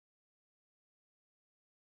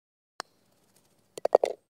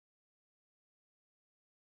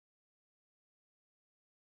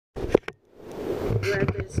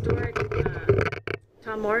historic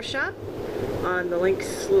Tom Morris shop on the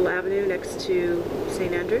Lynx Little Avenue next to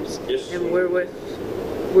St. Andrews. Yes. And we're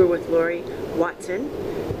with Lori Watson.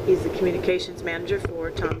 He's the communications manager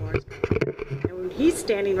for Tom Morris. And he's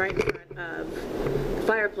standing right in front of the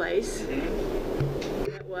fireplace.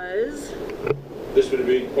 That was... This would have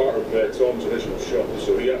been part of Tom's original shop.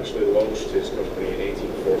 So he actually launched his company in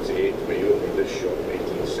 1848, but he opened this shop in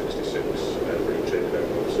 1866 where he traded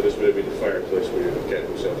out. So this would have been the fireplace where he would have kept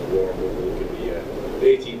himself warm overlooking the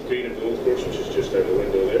 18th green of the golf course, which is just out the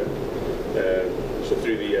window there. So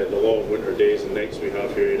through the long winter days and nights we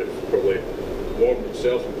have here, he'd have probably warmed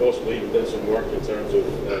himself and possibly even done some work in terms of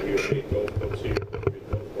he would have made golf clubs here, made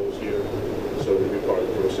golf balls here. So it would be part of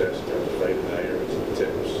the process in terms of finding the irons and the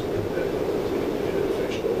tips.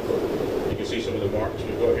 You can see some of the marks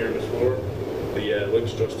we've got here on the floor. The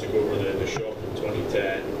Lynx Trust took over the shop in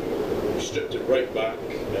 2010. We stripped it right back,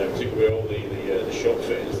 took away all the shop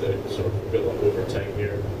fittings that had sort of built up over time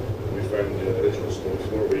here. We found the original stone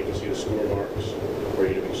floor where you can see the score marks, where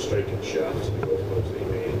you'd have been striking the shafts and the golf clubs that he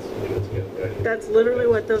made, to get them ready. That's literally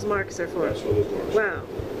what those marks are for. That's what those marks are.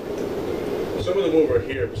 Wow. Some of them over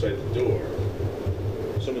here beside the door,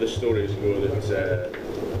 some of the stories go that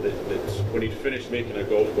when he'd finished making a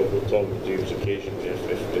golf club, what Tom would do was occasionally, if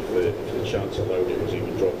the chance allowed it, was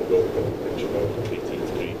even drop a golf club and pitch it off the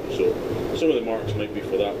 18th green. So some of the marks might be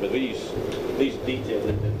for that, but these detailed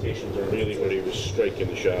indentations are really where he was striking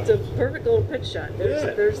the shaft. It's a perfect little pitch shot.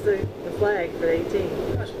 There's the flag for the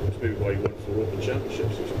 18. That's maybe why he won 4 Open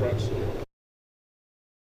Championships. He was practicing.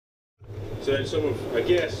 So then some of, I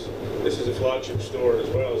guess, this is a flagship store as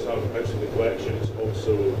well as having house in the collection. It's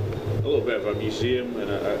also a little bit of a museum and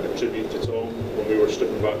a tribute to Tom. When we were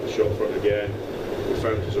stripping back the shop front again, we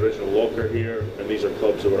found his original locker here, and these are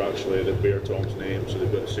clubs that were actually that bear Tom's name, so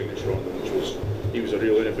they've got a signature on them, which was, he was a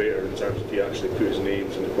real innovator in terms of he actually put his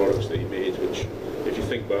names in the products that he made, which, if you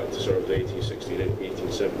think back to sort of the 1860s,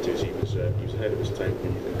 1870s, he was ahead of his time.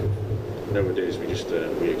 When you think of nowadays, we just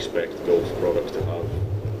we expect golf products to have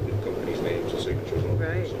companies' names and signatures on them.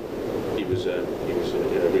 Right. So he was a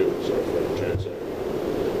real sort of trendsetter.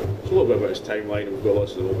 So a little bit about his timeline, and we've got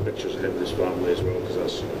lots of old pictures of him and his family as well, because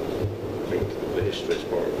that's, I think, the history is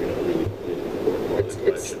part of, really important part of the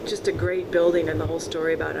collection. It's just a great building, and the whole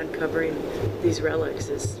story about uncovering these relics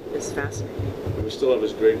is fascinating. And we still have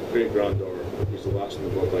his great granddaughter, who's the last in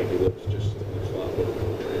the bloodline, who lives just in the flat above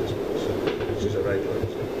the area as well. So she's a regular.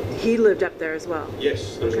 He lived up there as well?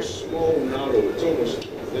 Yes, there's a small, narrow, it's almost,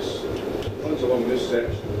 this runs along this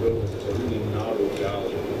section of the building, it's a really narrow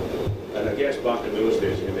gallery. And I guess back in those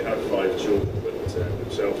days, I mean, they had 5 children, but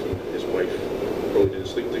himself and his wife probably didn't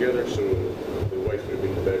sleep together, so the wife would have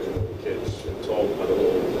been in the bedroom with the kids. And Tom had a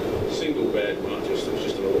little single bed mattress that was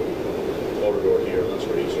just in a little corridor here, and that's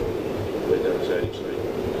where he sort of laid down his head each night.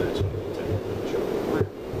 And then sort of Wow.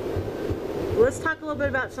 Well, let's talk a little bit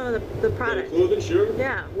about some of the products. Clothing, sure.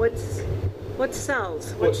 Yeah, what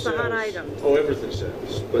sells? What's the hot items? Oh, everything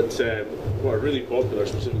sells. But what are really popular,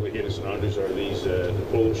 specifically here in St Andrews, are these the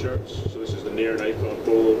polo shirts. So this is the Nair Nikon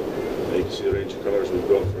polo. You can see the range of colours we've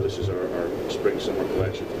got for this is our spring-summer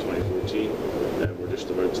collection for 2014. We're just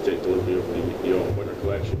about to take delivery of the autumn-winter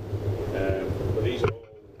collection. But these are all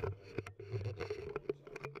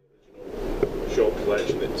shop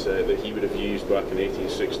collection that he would have used back in the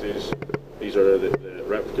 1860s. These are the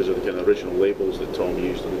replicas of the kind of original labels that Tom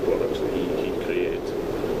used on the products that he created.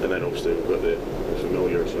 And then obviously we've got the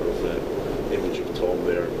familiar sort of image of Tom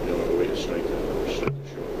there, a way to strike a shot.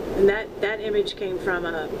 And that image came from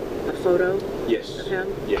a photo Yes. of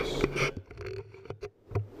him? Yes.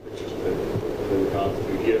 Pictures of him that we have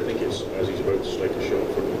through here. I think it's as he's about to strike a shot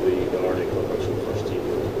from the Arnie Club, actually the first team.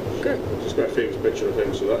 Good. It's quite a famous picture of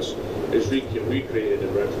him, so it's recreated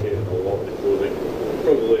and replicated a lot of the clothing.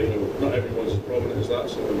 Probably, not everyone's as prominent as that,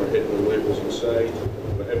 some of them are hidden with labels inside,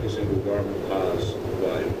 but every single garment has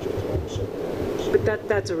that image of Tom somewhere. But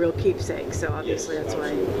that's a real keepsake, so obviously yes, that's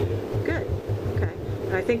why. Yeah. Good. Okay.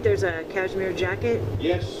 And I think there's a cashmere jacket.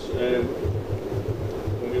 Yes.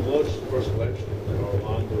 When we launched the first collection in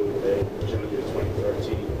Orlando in January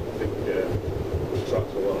 2013, I think we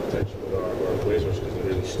attracted a lot of attention with our blazers because they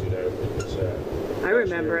really stood out. I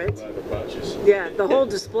remember it. Patches. Yeah, the whole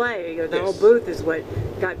display, the whole booth is what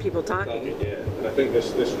got people talking. Yeah, and I think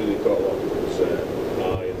this really caught a lot of people's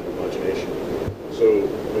eye and their imagination. So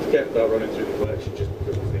we've kept that running through the collection just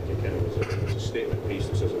because we think it kind of was a statement piece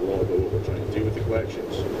that says a lot about what we're trying to do with the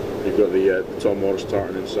collections. We've got the Tom Morris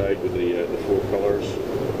tartan inside with the 4 colours,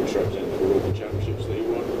 which represent the 4 Open Championships that he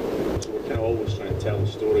won. So we're kind of always trying to tell the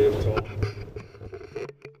story of Tom.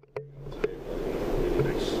 Really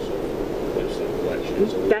nice sort of lifestyle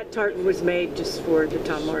collection. tartan was made just for the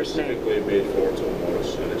Tom Morris name. Specifically made for Tom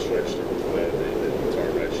Morris, and it's registered with the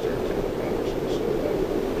tartan register.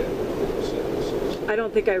 I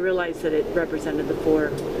don't think I realized that it represented the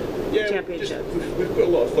 4 Yeah, championships. We've put a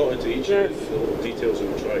lot of thought into each Yes. of the little details that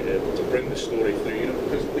we try to bring the story through, you know,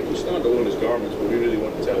 because they can stand alone as garments, but we really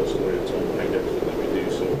want to tell a story that's all behind everything that we do.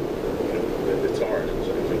 So, you know, the tartan is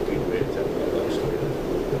a good way to tell that story.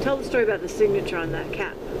 Tell the story about the signature on that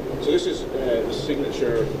cap. So this is the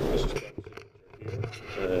signature. This is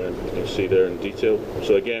you can see there in detail.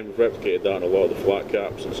 So again, we've replicated that on a lot of the flat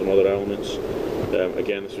caps and some other elements.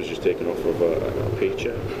 Again, this was just taken off of a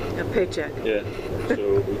paycheck. A paycheck. Yeah.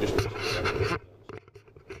 So we just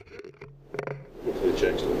hopefully the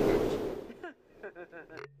check's still works.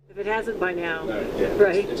 If it hasn't by now. No, yeah,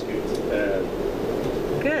 right. It's good.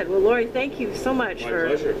 Good. Well, Lori, thank you so much My for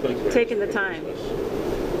pleasure. Thank you very taking much the for time. this.